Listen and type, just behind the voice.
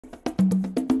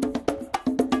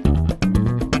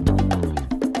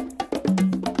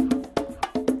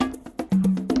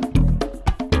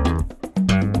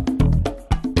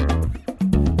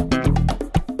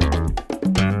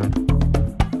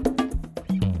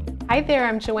Hi there,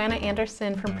 I'm Joanna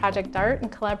Anderson from ProjectArt in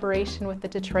collaboration with the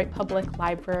Detroit Public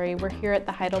Library. We're here at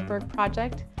the Heidelberg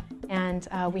Project, and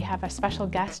we have a special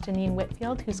guest, Jenenne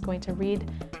Whitfield, who's going to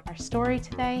read our story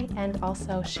today and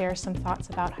also share some thoughts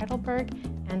about Heidelberg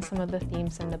and some of the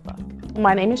themes in the book.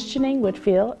 My name is Jenenne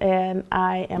Whitfield, and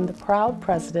I am the proud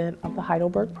president of the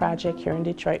Heidelberg Project here in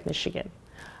Detroit, Michigan.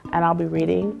 And I'll be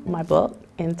reading my book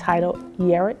entitled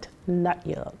Yeret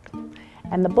Nutyog.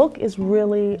 And the book is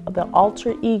really the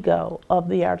alter ego of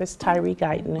the artist Tyree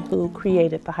Guyton, who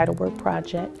created the Heidelberg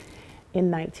Project in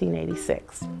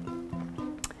 1986.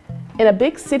 In a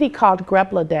big city called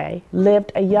Greblade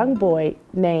lived a young boy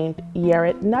named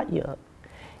Yeret Nutyog.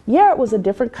 Yeret was a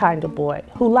different kind of boy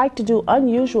who liked to do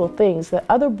unusual things that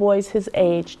other boys his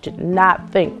age did not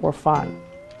think were fun.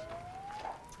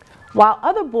 While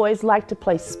other boys liked to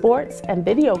play sports and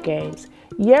video games,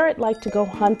 Yeret liked to go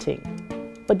hunting.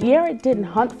 But Yeret didn't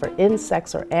hunt for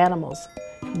insects or animals.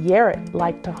 Yeret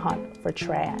liked to hunt for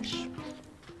trash.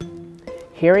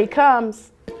 Here he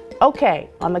comes. Okay,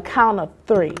 on the count of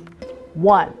 3.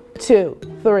 1, 2,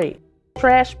 3.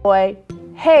 Trash boy,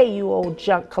 hey you old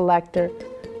junk collector.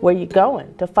 Where you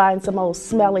going? To find some old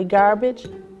smelly garbage?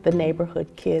 The neighborhood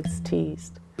kids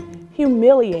teased.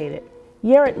 Humiliated,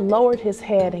 Yeret lowered his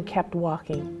head and kept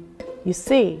walking. You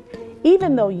see,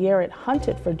 even though Yeret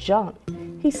hunted for junk,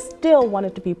 he still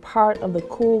wanted to be part of the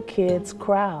cool kids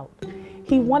crowd.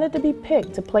 He wanted to be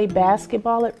picked to play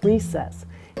basketball at recess.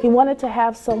 He wanted to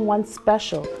have someone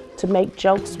special to make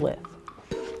jokes with.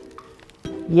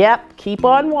 Yep, keep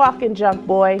on walking, junk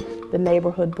boy, the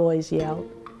neighborhood boys yelled.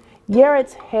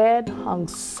 Yeret's head hung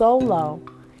so low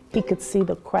he could see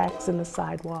the cracks in the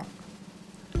sidewalk.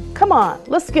 Come on,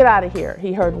 let's get out of here,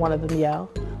 he heard one of them yell.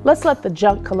 Let's let the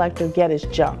junk collector get his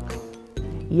junk.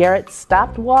 Yeret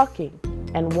stopped walking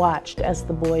and watched as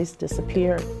the boys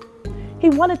disappeared. He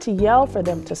wanted to yell for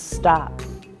them to stop.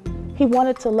 He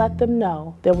wanted to let them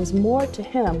know there was more to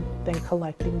him than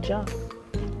collecting junk.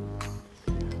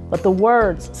 But the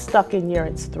words stuck in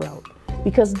Yeret's throat,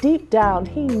 because deep down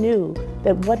he knew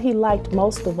that what he liked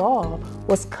most of all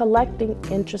was collecting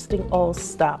interesting old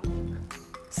stuff.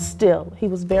 Still, he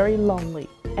was very lonely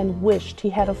and wished he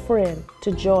had a friend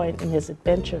to join in his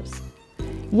adventures.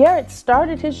 Yeret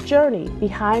started his journey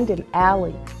behind an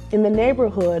alley in the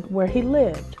neighborhood where he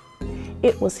lived.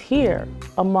 It was here,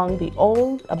 among the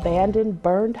old, abandoned,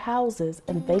 burned houses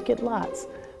and vacant lots,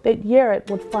 that Yeret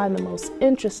would find the most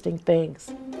interesting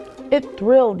things. It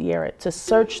thrilled Yeret to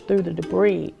search through the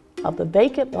debris of the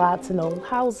vacant lots and old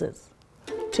houses.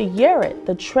 To Yeret,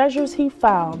 the treasures he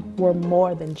found were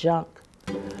more than junk.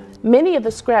 Many of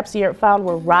the scraps Yeret found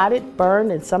were rotted,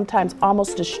 burned, and sometimes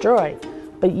almost destroyed.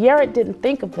 But Yeret didn't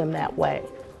think of them that way.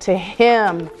 To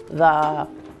him, Yeret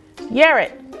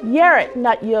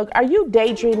Nutyog, are you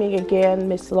daydreaming again?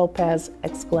 Miss Lopez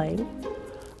exclaimed.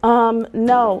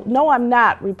 No, I'm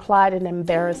not, replied an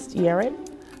embarrassed Yeret.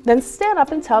 Then stand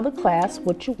up and tell the class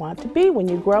what you want to be when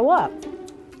you grow up.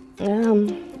 I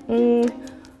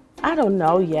don't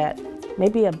know yet.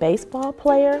 Maybe a baseball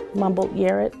player, mumbled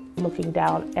Yeret, looking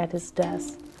down at his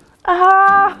desk.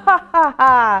 Ah, ha, ha,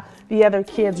 ha, the other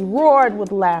kids roared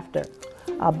with laughter.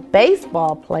 A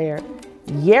baseball player?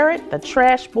 Yeret, the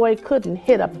trash boy, couldn't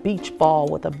hit a beach ball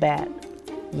with a bat.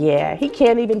 Yeah, he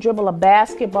can't even dribble a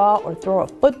basketball or throw a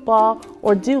football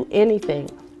or do anything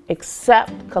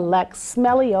except collect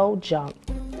smelly old junk.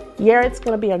 Yeret's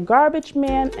gonna be a garbage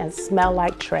man and smell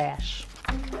like trash.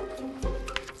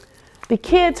 The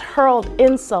kids hurled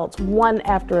insults one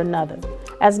after another.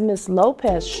 As Miss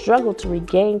Lopez struggled to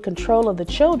regain control of the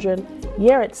children,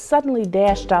 Yeret suddenly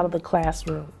dashed out of the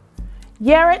classroom.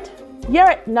 Yeret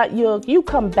Nutyog, you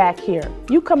come back here.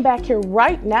 You come back here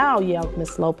right now, yelled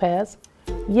Miss Lopez.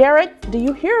 Yeret, do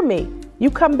you hear me? You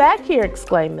come back here,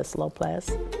 exclaimed Miss Lopez.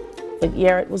 But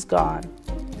Yeret was gone.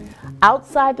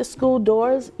 Outside the school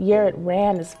doors, Yeret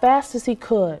ran as fast as he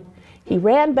could. He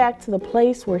ran back to the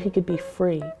place where he could be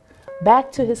free,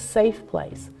 back to his safe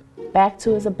place, back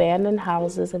to his abandoned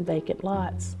houses and vacant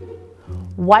lots.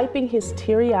 Wiping his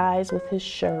teary eyes with his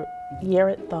shirt,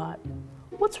 Yeret thought,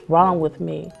 what's wrong with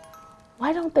me?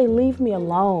 Why don't they leave me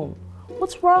alone?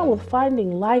 What's wrong with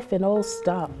finding life in old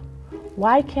stuff?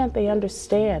 Why can't they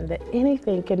understand that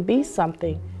anything can be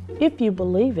something if you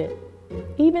believe it?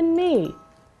 Even me.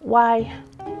 Why,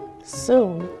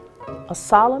 soon, a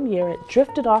solemn Yeret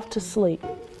drifted off to sleep,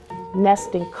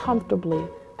 nesting comfortably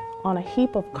on a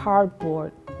heap of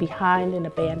cardboard behind an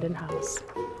abandoned house.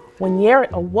 When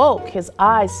Yeret awoke, his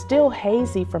eyes still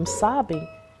hazy from sobbing,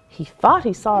 he thought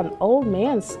he saw an old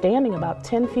man standing about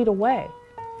 10 feet away.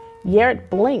 Yeret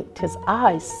blinked his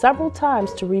eyes several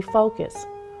times to refocus.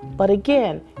 But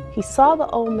again, he saw the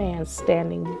old man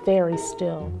standing very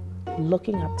still,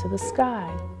 looking up to the sky.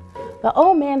 The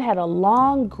old man had a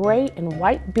long gray and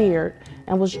white beard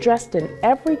and was dressed in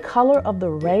every color of the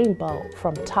rainbow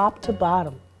from top to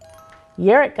bottom.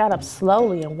 Yeret got up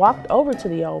slowly and walked over to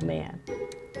the old man.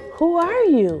 "Who are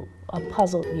you?" a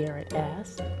puzzled Yeret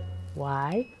asked.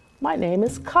 "Why, my name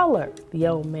is Color," the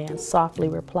old man softly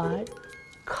replied.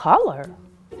 "Color?"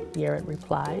 Yeret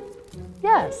replied.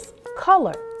 "Yes,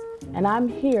 Color, and I'm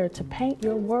here to paint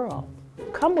your world.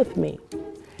 Come with me."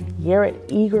 Yeret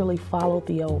eagerly followed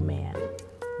the old man.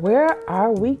 "Where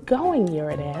are we going?"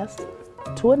 Yeret asked.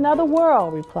 "To another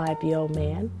world," replied the old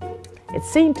man. It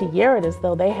seemed to Yeret as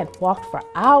though they had walked for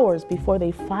hours before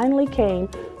they finally came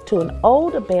to an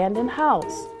old abandoned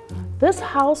house. This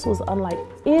house was unlike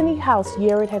any house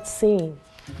Yeret had seen.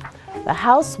 The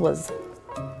house was,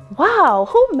 "Wow,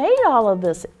 who made all of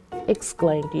this?"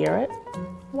 exclaimed Yeret.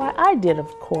 "Why, I did,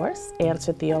 of course,"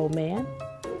 answered the old man.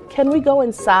 "Can we go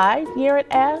inside?" Yeret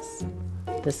asked.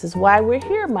 "This is why we're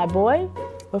here, my boy.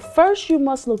 But first you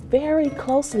must look very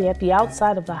closely at the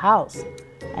outside of the house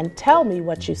and tell me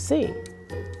what you see."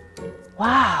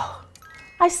 "Wow,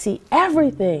 I see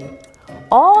everything.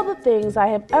 All the things I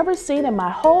have ever seen in my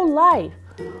whole life.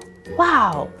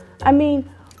 Wow,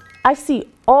 I see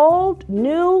old,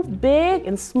 new, big,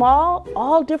 and small,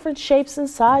 all different shapes and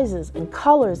sizes and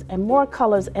colors and more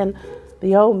colors." And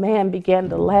the old man began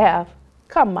to laugh.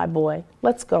 "Come, my boy,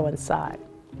 let's go inside."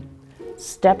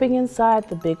 Stepping inside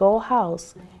the big old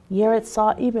house, Yeret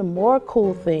saw even more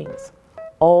cool things.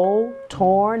 Old,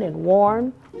 torn and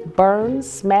worn, burned,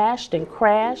 smashed and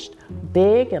crashed,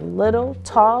 big and little,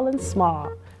 tall and small.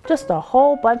 Just a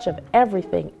whole bunch of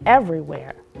everything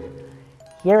everywhere.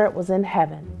 Yeret was in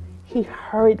heaven. He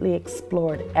hurriedly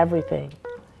explored everything.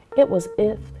 It was as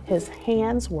if his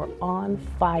hands were on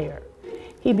fire.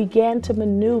 He began to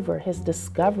maneuver his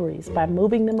discoveries by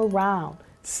moving them around,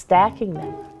 stacking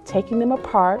them, taking them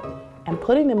apart, and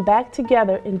putting them back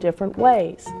together in different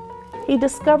ways. He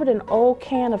discovered an old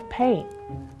can of paint.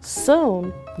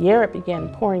 Soon, Yeret began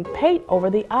pouring paint over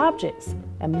the objects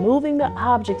and moving the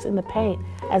objects in the paint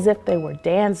as if they were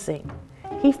dancing.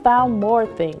 He found more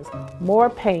things, more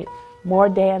paint, more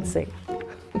dancing.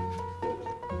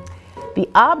 The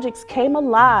objects came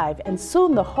alive, and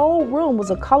soon the whole room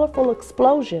was a colorful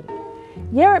explosion.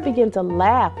 Yeret began to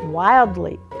laugh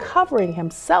wildly, covering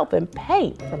himself in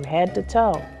paint from head to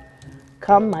toe.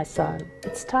 "Come, my son,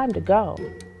 it's time to go."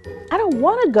 "I don't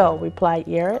want to go," replied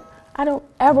Yeret. "I don't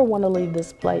ever want to leave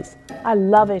this place. I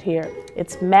love it here.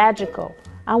 It's magical.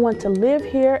 I want to live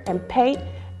here and paint."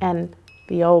 And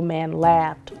the old man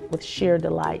laughed with sheer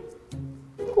delight.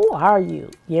 "Who are you?"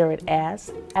 Yeret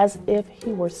asked, as if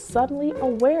he were suddenly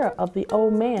aware of the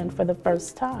old man for the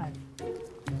first time.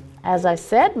 "As I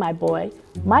said, my boy,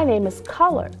 my name is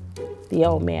Color," the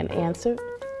old man answered.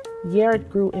 Yeret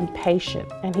grew impatient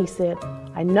and he said,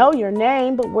 "I know your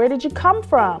name, but where did you come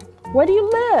from? Where do you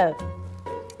live?"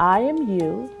 "I am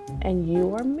you and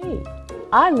you are me.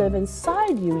 I live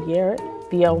inside you, Yeret,"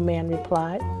 the old man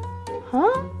replied.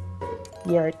 "Huh?"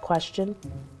 Yeret questioned.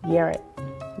 "Yeret,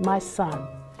 my son,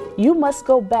 you must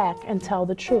go back and tell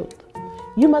the truth.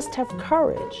 You must have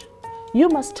courage. You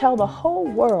must tell the whole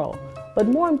world, but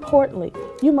more importantly,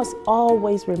 you must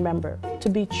always remember to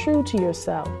be true to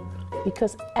yourself,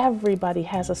 because everybody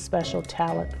has a special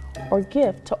talent or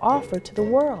gift to offer to the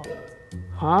world."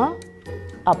 "Huh?"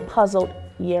 a puzzled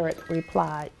Yeret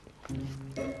replied.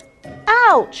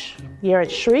 "Ouch!" Yeret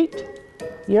shrieked.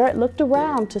 Yeret looked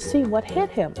around to see what hit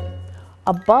him.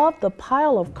 Above the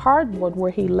pile of cardboard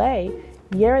where he lay,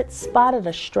 Yeret spotted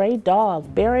a stray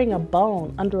dog burying a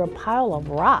bone under a pile of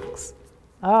rocks.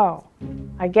 "Oh,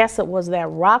 I guess it was that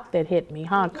rock that hit me,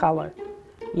 huh, Color?"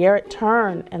 Yeret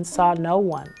turned and saw no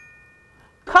one.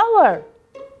 "Color!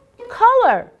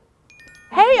 Color!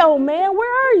 Hey, old man,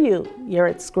 where are you?"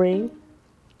 Yeret screamed.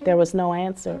 There was no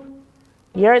answer.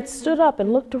 Yeret stood up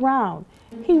and looked around.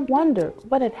 He wondered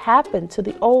what had happened to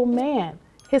the old man,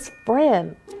 his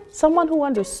friend, someone who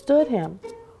understood him.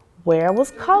 Where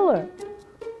was Color?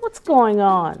 What's going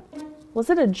on? Was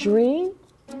it a dream?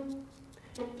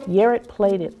 Yeret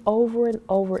played it over and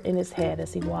over in his head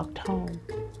as he walked home.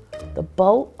 The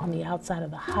boat on the outside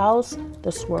of the house,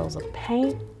 the swirls of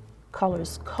paint,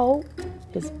 Color's coat,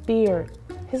 his beard,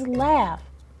 his laugh.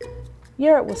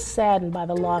 Yeret was saddened by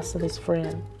the loss of his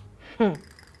friend.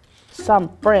 Some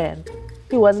friend.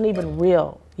 He wasn't even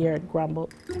real, Yeret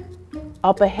grumbled.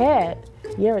 Up ahead,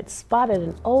 Yeret spotted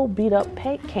an old beat-up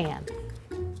paint can.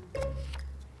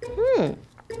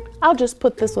 I'll just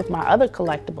put this with my other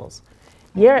collectibles.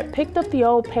 Yeret picked up the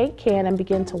old paint can and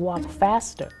began to walk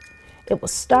faster. It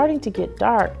was starting to get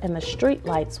dark and the street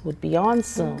lights would be on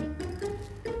soon.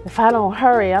 If I don't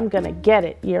hurry, I'm gonna get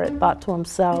it, Yeret thought to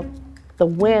himself. The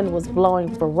wind was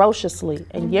blowing ferociously,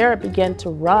 and Yeret began to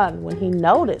run when he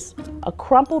noticed a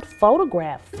crumpled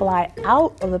photograph fly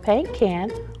out of the paint can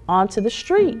onto the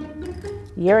street.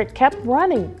 Yeret kept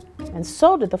running, and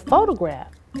so did the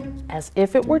photograph, as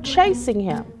if it were chasing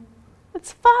him.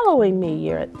 It's following me,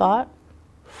 Yeret thought.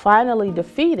 Finally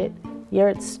defeated,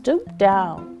 Yeret stooped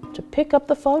down to pick up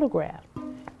the photograph.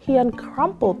 He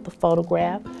uncrumpled the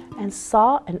photograph and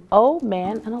saw an old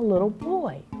man and a little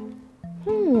boy.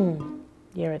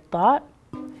 Yeret thought.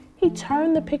 He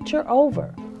turned the picture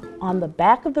over. On the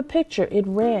back of the picture it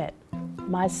read,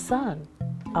 "My son,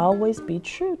 always be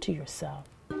true to yourself."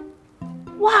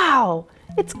 Wow,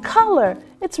 it's color.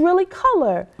 It's really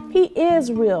color. He is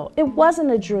real. It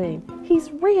wasn't a dream.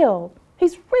 He's real.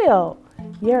 He's real.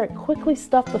 Yeret quickly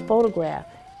stuffed the photograph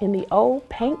in the old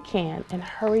paint can and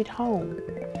hurried home.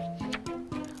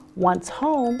 Once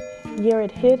home, Yeret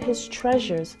hid his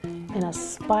treasures in a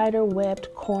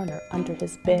spider-webbed corner under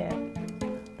his bed.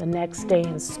 The next day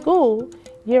in school,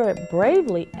 Yeret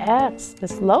bravely asked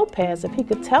Miss Lopez if he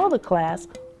could tell the class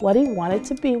what he wanted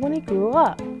to be when he grew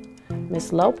up.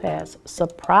 Miss Lopez,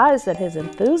 surprised at his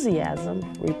enthusiasm,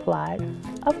 replied,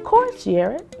 "Of course,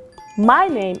 Yeret. My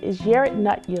name is Yeret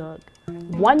Nutyog.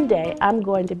 One day I'm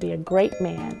going to be a great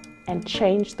man and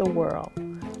change the world.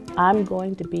 I'm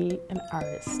going to be an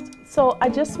artist." So I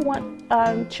just want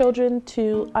children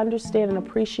to understand and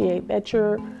appreciate that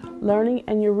you're learning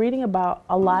and you're reading about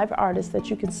a live artist that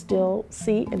you can still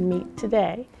see and meet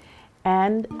today,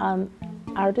 and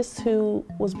artist who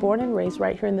was born and raised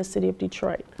right here in the city of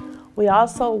Detroit. We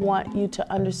also want you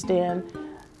to understand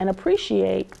and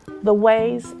appreciate the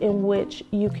ways in which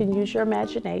you can use your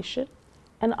imagination,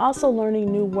 and also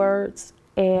learning new words,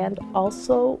 and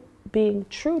also being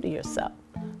true to yourself.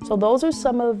 So those are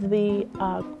some of the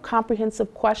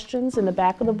comprehensive questions in the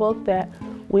back of the book that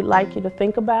we'd like you to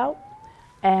think about,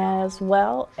 as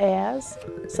well as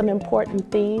some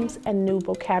important themes and new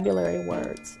vocabulary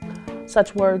words.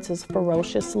 Such words as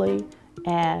ferociously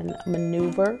and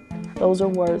maneuver. Those are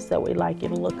words that we'd like you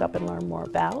to look up and learn more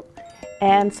about.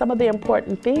 And some of the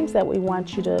important themes that we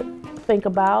want you to think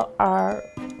about are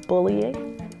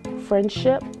bullying,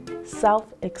 friendship,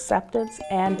 self-acceptance,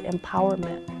 and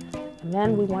empowerment. And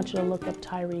then we want you to look up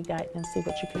Tyree Guyton and see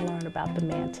what you can learn about the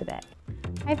man today.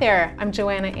 Hi there, I'm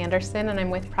Joanna Anderson and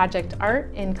I'm with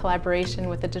ProjectArt in collaboration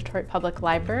with the Detroit Public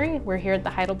Library. We're here at the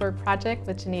Heidelberg Project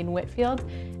with Jenenne Whitfield,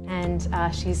 and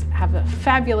she's have a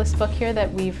fabulous book here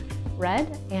that we've read,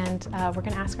 and we're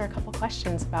going to ask her a couple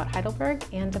questions about Heidelberg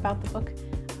and about the book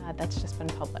that's just been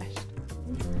published.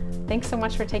 Thanks so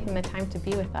much for taking the time to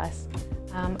be with us.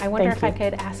 I wonder if I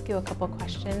could ask you a couple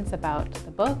questions about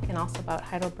the book and also about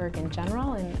Heidelberg in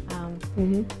general.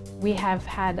 And we have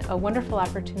had a wonderful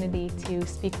opportunity to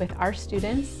speak with our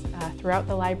students throughout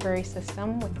the library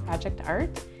system with ProjectArt,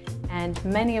 and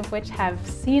many of which have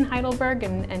seen Heidelberg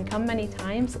and come many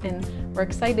times. And we're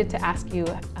excited to ask you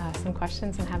some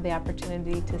questions and have the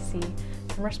opportunity to see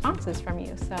some responses from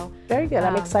you. So very good.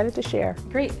 I'm excited to share.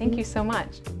 Great. Thank you so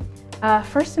much.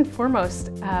 First and foremost,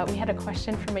 we had a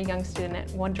question from a young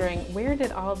student wondering, where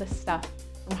did all this stuff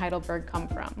from Heidelberg come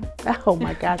from? Oh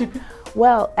my gosh.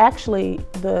 Well, actually,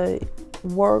 the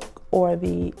work or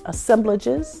the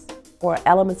assemblages or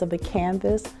elements of the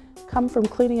canvas come from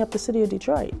cleaning up the city of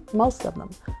Detroit, most of them.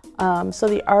 So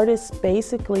the artist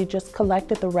basically just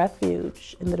collected the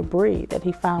refuge and the debris that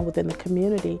he found within the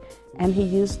community, and he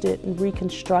used it and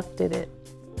reconstructed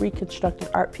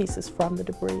art pieces from the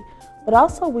debris. But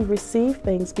also we receive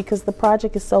things, because the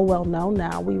project is so well known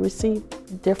now, we receive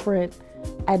different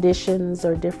additions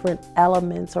or different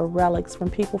elements or relics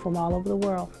from people from all over the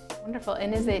world. Wonderful.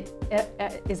 And is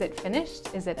it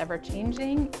finished? Is it ever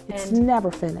changing? It's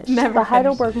never finished. The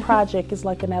Heidelberg Project is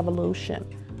like an evolution.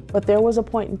 But there was a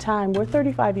point in time, we're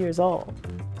 35 years old.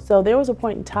 So there was a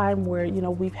point in time where, you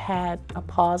know, we've had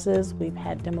pauses, we've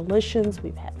had demolitions,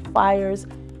 we've had fires,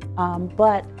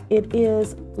 but it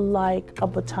is like a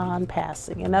baton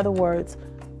passing. In other words,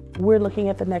 we're looking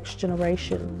at the next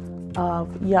generation of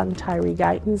young Tyree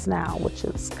Guytons now, which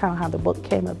is kind of how the book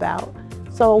came about.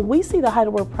 So we see the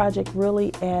Heidelberg Project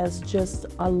really as just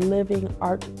a living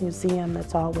art museum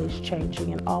that's always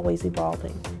changing and always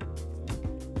evolving.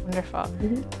 Wonderful.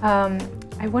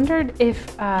 I wondered if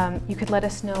you could let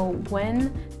us know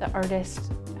when the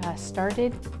artist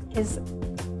started his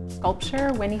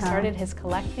sculpture, when he started his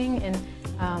collecting, and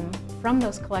from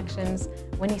those collections,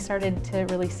 when he started to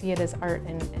really see it as art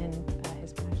and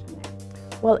his passion there.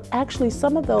 Well, actually,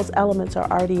 some of those elements are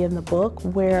already in the book,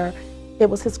 where it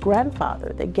was his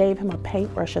grandfather that gave him a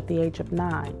paintbrush at the age of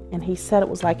 9. And he said it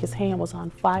was like his hand was on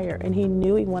fire, and he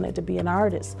knew he wanted to be an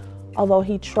artist. Although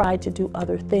he tried to do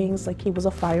other things, like he was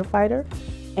a firefighter,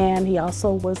 and he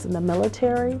also was in the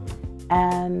military,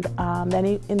 and then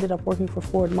he ended up working for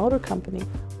Ford Motor Company.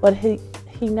 But he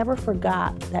never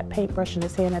forgot that paintbrush in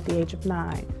his hand at the age of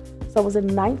 9. So it was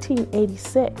in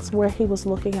 1986 where he was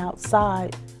looking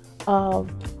outside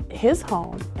of his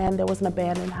home, and there was an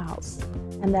abandoned house.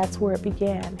 And that's where it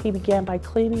began. He began by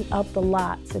cleaning up the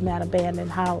lots in that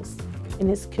abandoned house in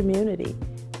his community.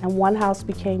 And one house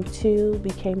became 2,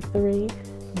 became 3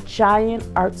 giant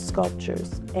art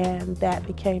sculptures, and that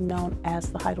became known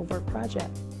as the Heidelberg Project.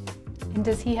 And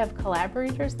does he have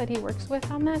collaborators that he works with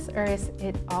on this, or is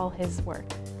it all his work?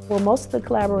 Well, most of the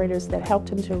collaborators that helped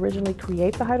him to originally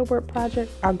create the Heidelberg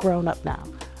Project are grown up now.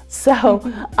 So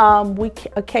we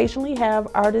occasionally have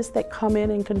artists that come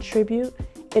in and contribute.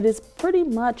 It is pretty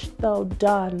much, though,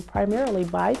 done primarily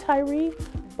by Tyree,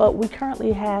 but we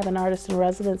currently have an artist in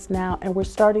residence now, and we're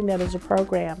starting that as a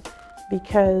program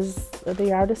because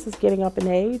the artist is getting up in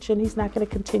age and he's not going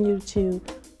to continue to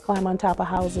climb on top of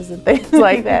houses and things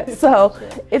like that. So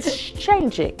it's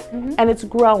changing, and it's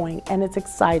growing, and it's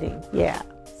exciting. Yeah,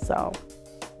 so.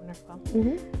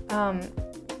 Wonderful.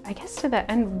 I guess to that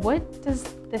end, what does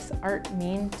this art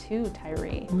mean to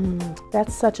Tyree?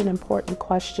 That's such an important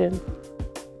question.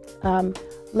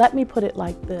 Let me put it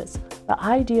like this. The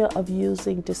idea of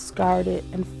using discarded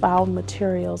and found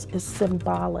materials is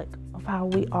symbolic of how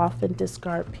we often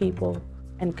discard people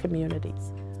and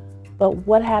communities. But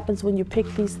what happens when you pick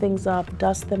these things up,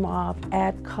 dust them off,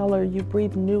 add color, you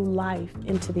breathe new life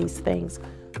into these things.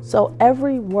 So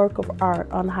every work of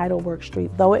art on Heidelberg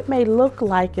Street, though it may look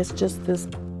like it's just this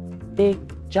big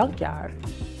junkyard,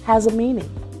 has a meaning.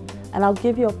 And I'll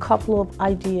give you a couple of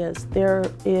ideas. There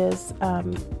is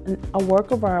a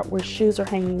work of art where shoes are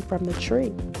hanging from the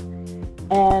tree.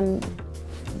 And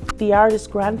the artist's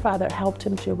grandfather helped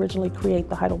him to originally create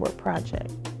the Heidelberg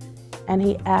Project. And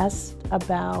he asked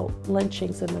about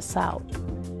lynchings in the South.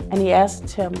 And he asked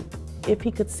him if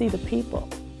he could see the people.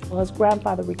 Well, his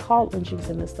grandfather recalled lynchings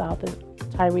in the South,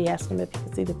 and Tyree asked him if he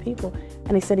could see the people.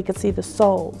 And he said he could see the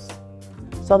souls.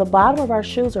 So the bottom of our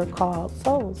shoes are called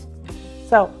souls.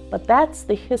 But that's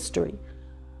the history.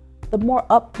 The more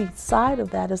upbeat side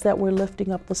of that is that we're lifting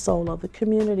up the soul of the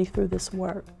community through this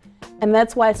work. And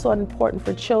that's why it's so important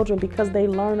for children, because they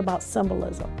learn about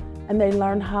symbolism and they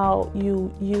learn how you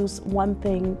use one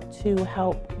thing to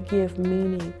help give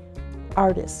meaning,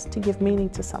 artists, to give meaning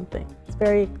to something. It's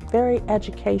very, very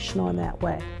educational in that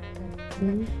way.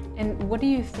 And what do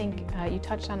you think, you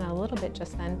touched on it a little bit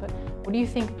just then, but what do you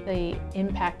think the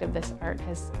impact of this art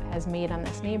has made on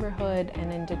this neighborhood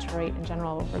and in Detroit in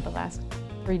general over the last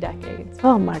 3 decades?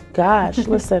 Oh my gosh,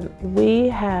 listen,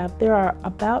 there are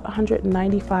about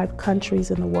 195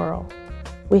 countries in the world.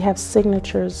 We have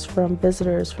signatures from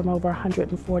visitors from over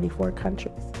 144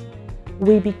 countries.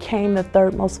 We became the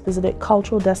 3rd most visited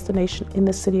cultural destination in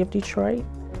the city of Detroit.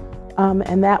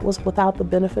 And that was without the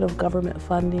benefit of government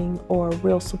funding or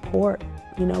real support,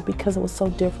 because it was so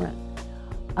different.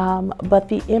 But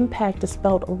the impact is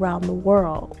felt around the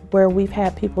world, where we've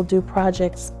had people do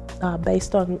projects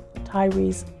based on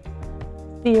Tyree's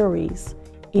theories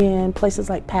in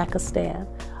places like Pakistan,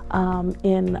 I don't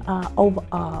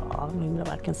even know if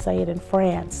I can say it, in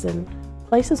France, and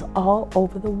places all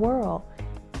over the world.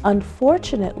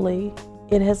 Unfortunately,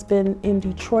 it has been in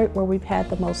Detroit where we've had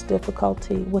the most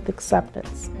difficulty with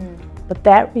acceptance. But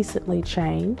that recently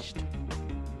changed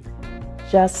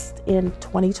just in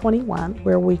 2021,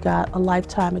 where we got a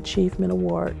Lifetime Achievement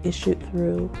Award issued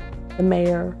through the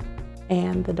mayor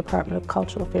and the Department of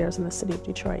Cultural Affairs in the city of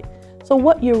Detroit. So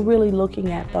what you're really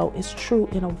looking at, though, is true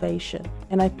innovation.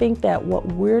 And I think that what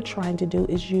we're trying to do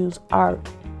is use art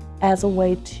as a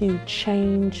way to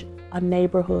change a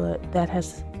neighborhood that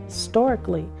has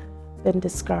historically been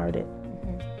discarded.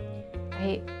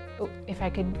 If I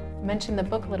could mention the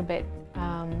book a little bit,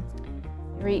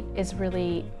 Yeret is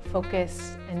really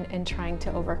focused and trying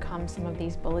to overcome some of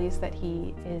these bullies that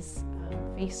he is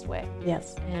faced with.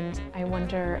 Yes. And I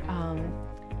wonder,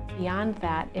 beyond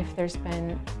that, if there's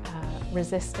been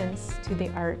resistance to the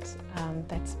art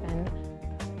that's been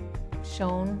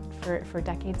shown for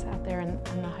decades out there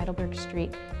on the Heidelberg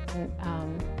Street.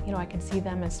 And I can see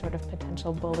them as sort of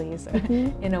potential bullies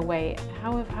in a way.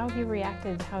 How have you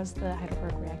reacted? How's the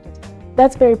Heidelberg reacted to that?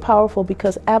 That's very powerful,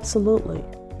 because absolutely.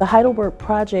 The Heidelberg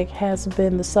Project has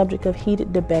been the subject of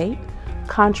heated debate,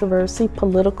 controversy,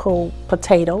 political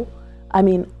potato. I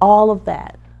mean, all of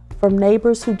that. From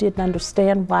neighbors who didn't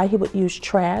understand why he would use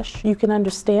trash. You can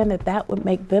understand that that would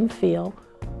make them feel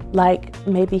like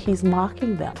maybe he's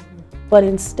mocking them. But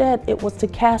instead, it was to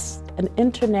cast an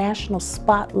international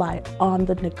spotlight on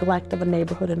the neglect of a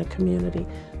neighborhood and a community.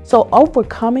 So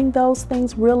overcoming those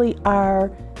things really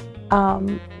are,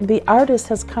 the artist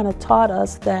has kind of taught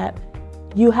us that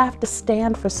you have to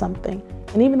stand for something.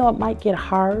 And even though it might get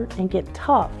hard and get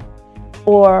tough,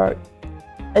 or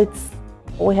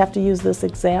we have to use this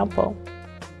example,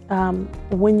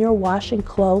 when you're washing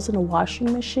clothes in a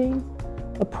washing machine,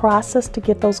 the process to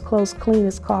get those clothes clean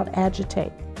is called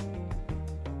agitate.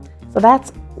 So that's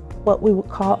what we would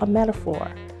call a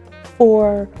metaphor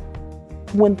for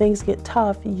when things get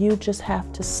tough. You just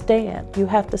have to stand. You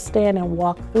have to stand and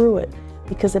walk through it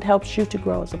because it helps you to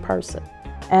grow as a person.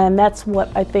 And that's what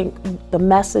I think the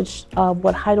message of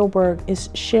what Heidelberg is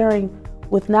sharing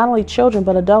with not only children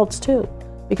but adults too,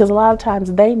 because a lot of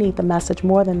times they need the message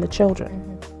more than the children.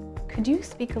 Mm-hmm. Could you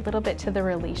speak a little bit to the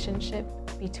relationship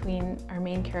between our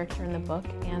main character in the book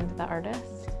and the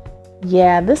artist?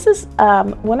 Yeah, this is,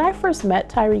 when I first met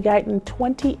Tyree Guyton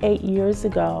 28 years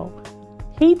ago,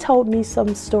 he told me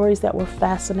some stories that were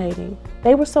fascinating.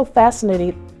 They were so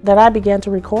fascinating that I began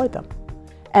to record them.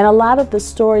 And a lot of the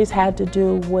stories had to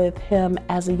do with him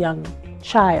as a young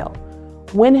child,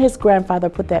 when his grandfather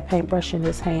put that paintbrush in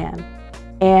his hand,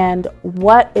 and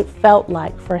what it felt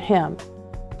like for him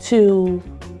to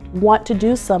want to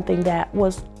do something that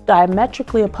was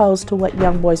diametrically opposed to what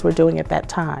young boys were doing at that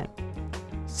time.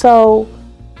 So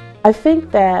I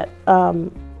think that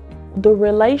the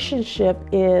relationship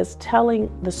is telling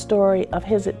the story of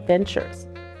his adventures,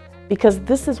 because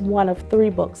this is one of 3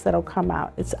 books that'll come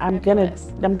out. I'm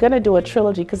gonna do a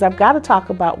trilogy because I've got to talk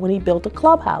about when he built a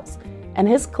clubhouse, and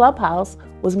his clubhouse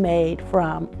was made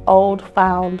from old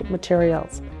found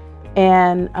materials,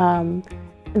 and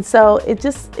so it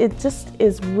just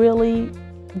is really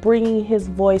bringing his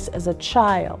voice as a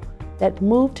child that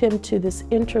moved him to this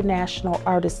international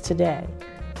artist today,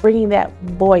 bringing that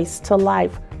voice to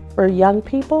life for young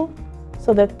people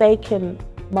so that they can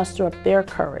muster up their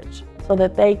courage, so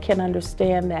that they can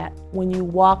understand that when you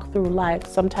walk through life,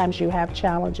 sometimes you have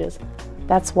challenges.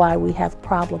 That's why we have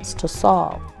problems to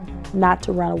solve, not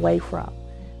to run away from.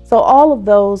 So all of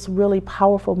those really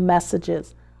powerful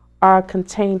messages are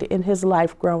contained in his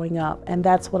life growing up, and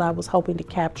that's what I was hoping to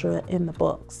capture in the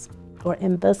books, or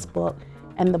in this book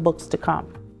and the books to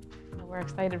come. We're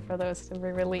excited for those to be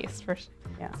released,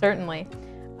 certainly.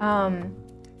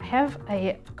 I have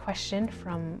a question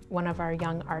from one of our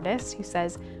young artists who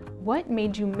says, what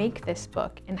made you make this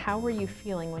book and how were you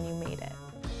feeling when you made it?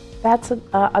 That's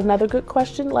another good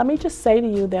question. Let me just say to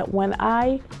you that when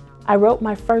I wrote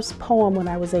my first poem when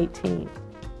I was 18,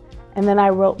 and then I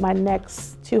wrote my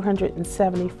next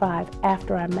 275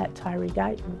 after I met Tyree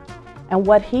Guyton. And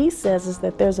what he says is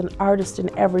that there's an artist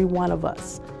in every one of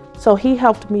us. So he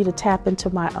helped me to tap into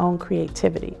my own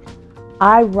creativity.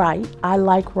 I write, I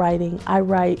like writing, I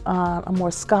write on a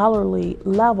more scholarly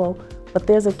level, but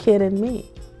there's a kid in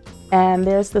me. And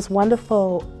there's this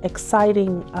wonderful,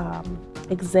 exciting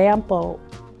example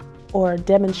or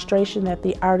demonstration that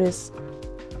the artist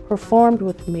performed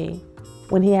with me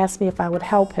when he asked me if I would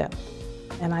help him.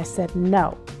 And I said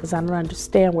no, because I don't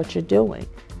understand what you're doing.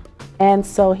 And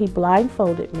so he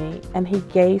blindfolded me and he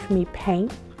gave me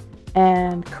paint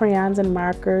and crayons and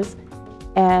markers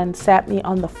and sat me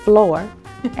on the floor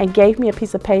and gave me a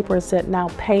piece of paper and said, now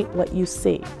paint what you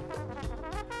see.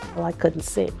 Well, I couldn't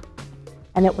see.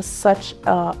 And it was such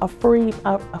a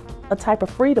type of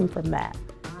freedom from that,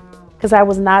 because I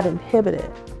was not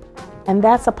inhibited. And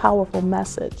that's a powerful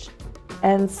message.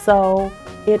 And so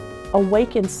it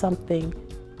awakens something.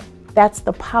 That's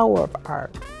the power of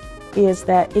art, is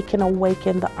that it can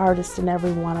awaken the artist in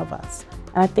every one of us.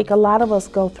 And I think a lot of us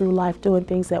go through life doing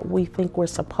things that we think we're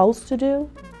supposed to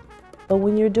do, but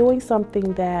when you're doing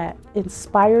something that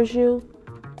inspires you,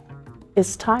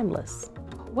 it's timeless.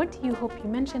 What do you hope, you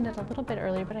mentioned it a little bit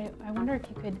earlier, but I wonder if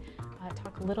you could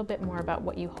talk a little bit more about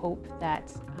what you hope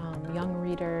that young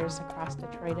readers across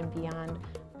Detroit and beyond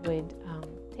would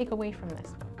take away from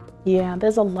this book. Yeah,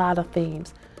 there's a lot of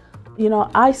themes. You know,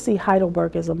 I see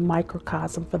Heidelberg as a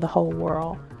microcosm for the whole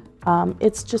world.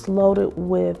 It's just loaded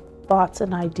with thoughts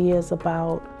and ideas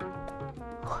about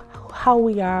how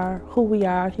we are, who we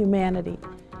are, humanity.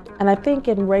 And I think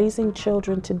in raising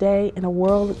children today in a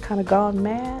world that's kind of gone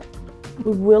mad,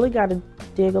 we really got to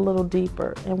dig a little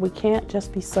deeper, and we can't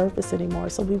just be surface anymore.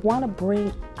 So we want to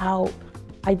bring out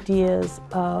ideas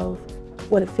of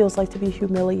what it feels like to be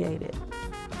humiliated.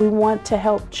 We want to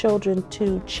help children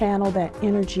to channel that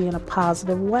energy in a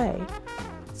positive way.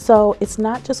 So it's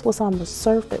not just what's on the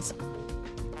surface.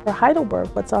 For Heidelberg,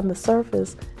 what's on the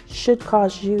surface should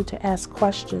cause you to ask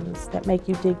questions that make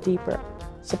you dig deeper.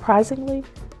 surprisingly,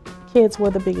 kids were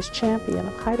the biggest champion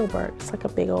of Heidelberg. It's like a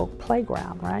big old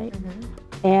playground, right?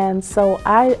 Mm-hmm. And so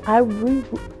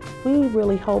we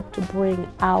really hope to bring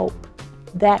out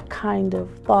that kind of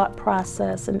thought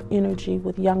process and energy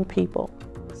with young people.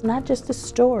 It's not just a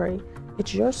story,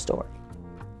 it's your story.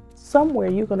 Somewhere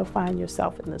you're going to find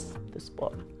yourself in this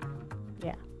book.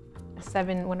 Yeah.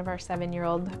 One of our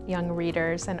 7-year-old young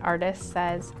readers and artists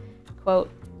says, quote,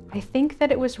 "I think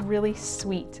that it was really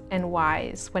sweet and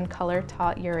wise when Color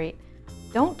taught Yeret,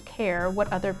 don't care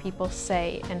what other people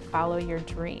say and follow your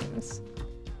dreams.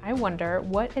 I wonder,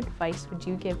 what advice would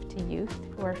you give to youth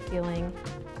who are feeling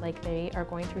like they are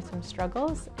going through some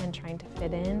struggles and trying to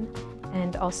fit in,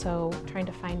 and also trying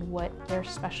to find what their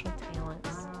special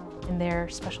talents and their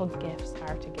special gifts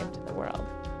are to give to the world?"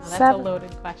 Now, that's a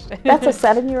loaded question. That's a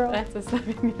 7-year-old? That's a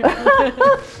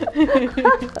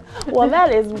 7-year-old. Well,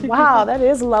 that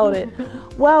is loaded.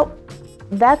 Well,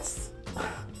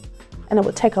 and it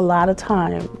would take a lot of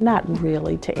time, not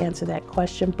really, to answer that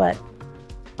question, but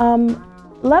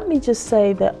let me just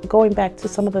say that going back to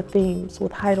some of the themes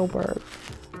with Heidelberg,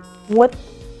 what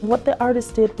the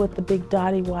artist did with the big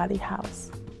Dotty Waddy house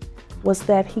was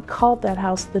that he called that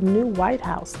house the New White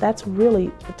House. That's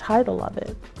really the title of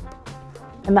it.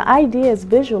 And the idea is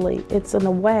visually, it's in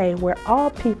a way where all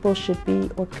people should be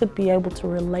or could be able to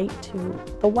relate to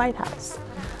the White House.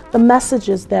 The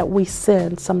messages that we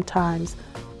send sometimes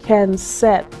can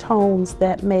set tones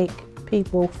that make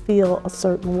people feel a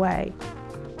certain way.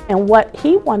 And what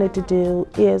he wanted to do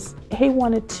is he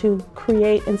wanted to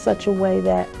create in such a way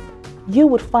that you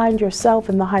would find yourself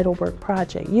in the Heidelberg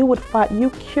Project. You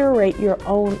curate your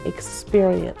own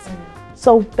experience.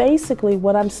 So basically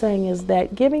what I'm saying is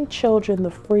that giving children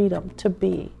the freedom to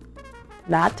be,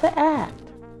 not to act,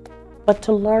 but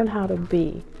to learn how to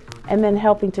be, and then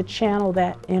helping to channel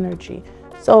that energy.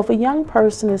 So if a young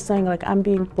person is saying like, I'm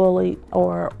being bullied,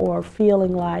 or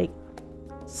feeling like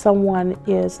someone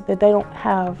is, that they don't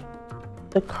have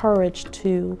the courage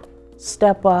to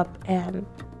step up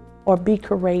or be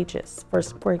courageous,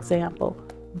 for example,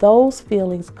 those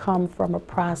feelings come from a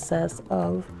process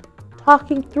of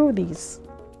talking through these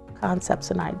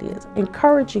concepts and ideas,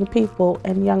 encouraging people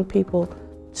and young people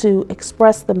to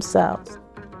express themselves,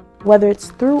 whether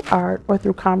it's through art or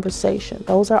through conversation.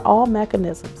 Those are all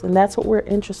mechanisms, and that's what we're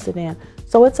interested in.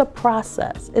 So it's a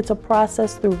process. It's a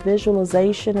process through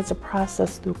visualization, it's a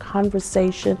process through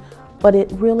conversation, but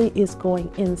it really is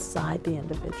going inside the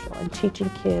individual and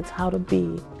teaching kids how to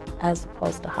be as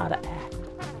opposed to how to act.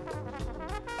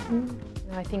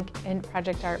 I think in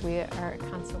ProjectArt we are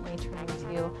constantly trying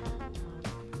to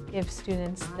give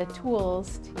students the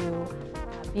tools to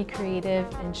be creative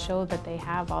and show that they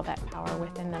have all that power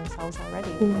within themselves already.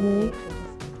 They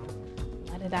just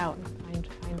let it out and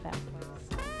find that place.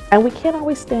 And we can't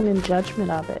always stand in judgment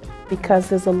of it, because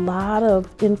there's a lot of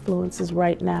influences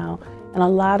right now and a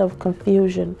lot of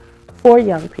confusion for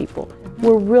young people.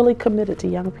 We're really committed to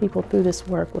young people through this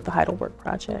work with the Heidelberg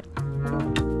Project.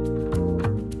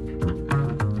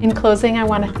 In closing, I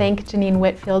want to thank Jenenne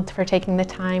Whitfield for taking the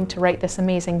time to write this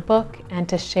amazing book and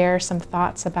to share some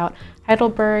thoughts about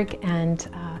Heidelberg and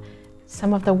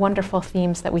some of the wonderful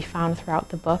themes that we found throughout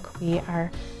the book. We are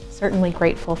certainly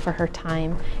grateful for her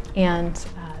time and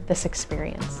this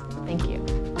experience. Thank you.